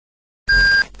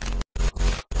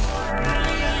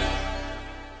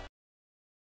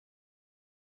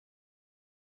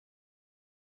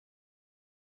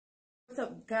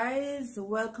up guys,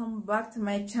 welcome back to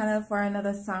my channel for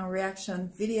another song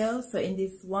reaction video. So in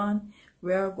this one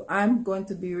I'm going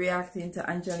to be reacting to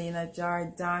Angelina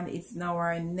Jordan, It's Now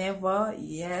or Never.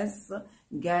 Yes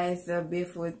guys,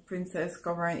 Barefoot Princess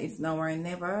covering It's Now or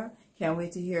Never. Can't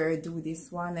wait to hear her do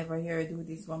this one. Never hear her do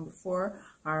this one before.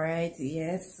 All right,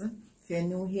 yes, if you're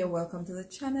new here, welcome to the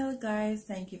channel guys.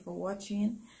 Thank you for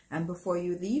watching, and before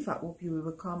you leave, I hope you will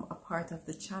become a part of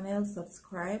the channel.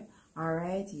 Subscribe. All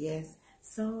right, yes,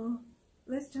 so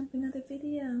let's jump into the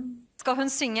video. Skal hun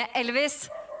synge Elvis,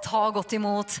 ta godt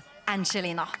imot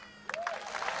Angelina.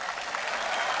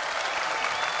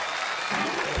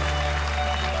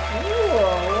 Ooh,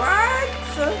 what?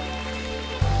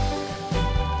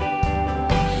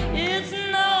 It's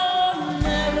now or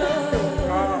never.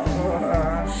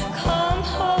 Come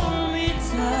hold me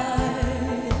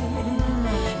tight.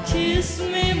 Kiss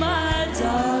me, my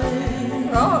darling.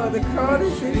 Oh, the crowd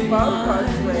is in bulk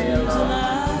as well.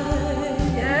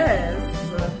 Yes.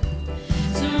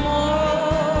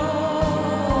 Tomorrow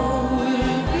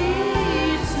will be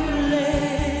too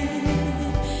late.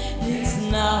 It's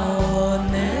now or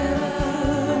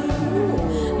never.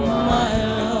 My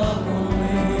love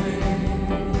away.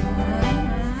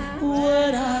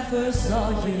 When I first saw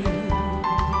you,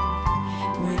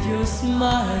 with your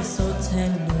smile so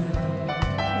tender,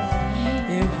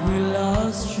 if we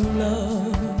lost true love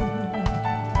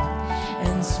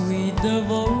and sweet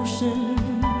devotion,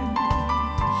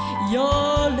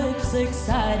 your lips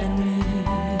excited me.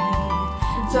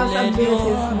 Just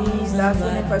amazes me that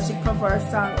whenever she covers a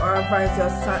song or a verse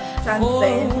just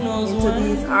transcend into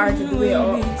these arts the way,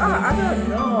 or I don't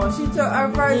know, she just, her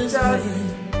verse just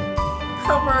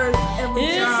covers every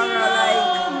genre like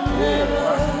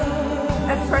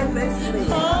effortlessly.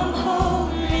 Come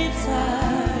hold me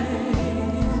tight,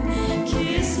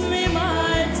 kiss me,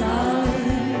 my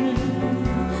darling,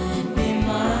 be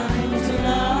mine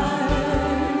tonight.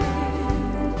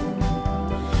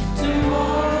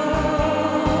 Tomorrow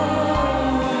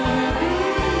will be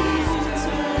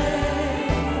too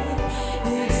late.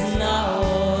 It's now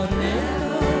or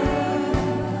never.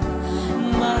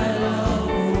 My love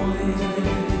away.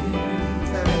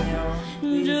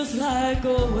 Just like a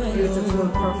whale. Beautiful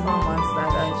performance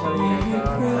that Angelina does.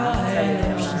 I'm telling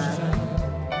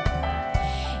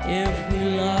you, if we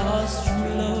lost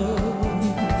true love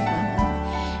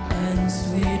and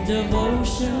sweet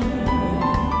devotion,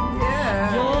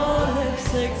 yeah. your lips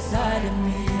excited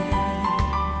me.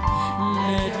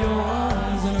 Let your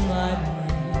arms invite me.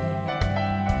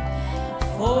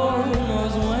 For who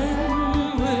knows when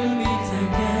we'll meet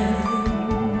again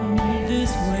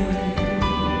this way.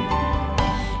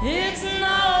 It's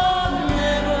now or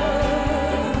never.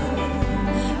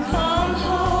 Come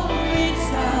hold me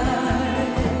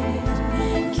tight.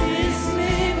 Kiss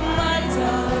me, my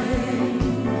darling.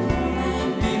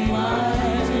 Be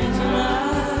mine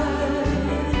tonight.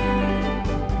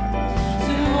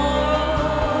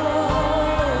 Tomorrow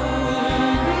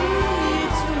will be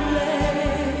too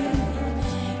late.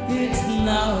 It's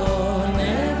now or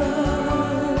never.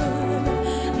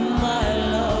 My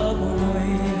love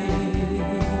away.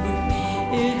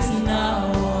 It's now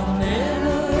or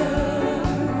never.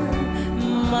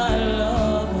 My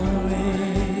love away.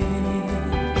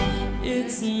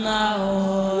 It's now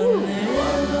or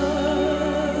never.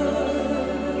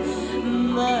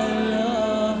 My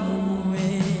love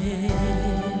away.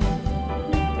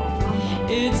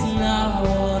 It's now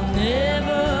or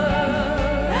never.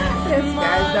 Yes,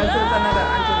 guys, that was another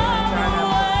Angelina Jordan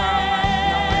performance.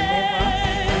 No, I never.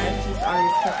 She's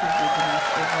always captivating us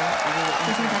ever. I really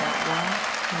enjoy that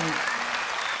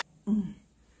one.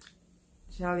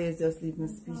 Charlie is just leaving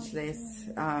speechless.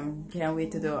 Can't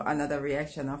wait to do another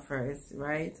reaction of hers,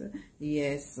 right?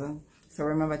 Yes. So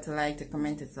remember to like, to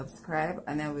comment, to subscribe,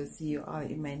 and I will see you all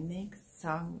in my next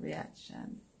song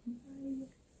reaction. Bye.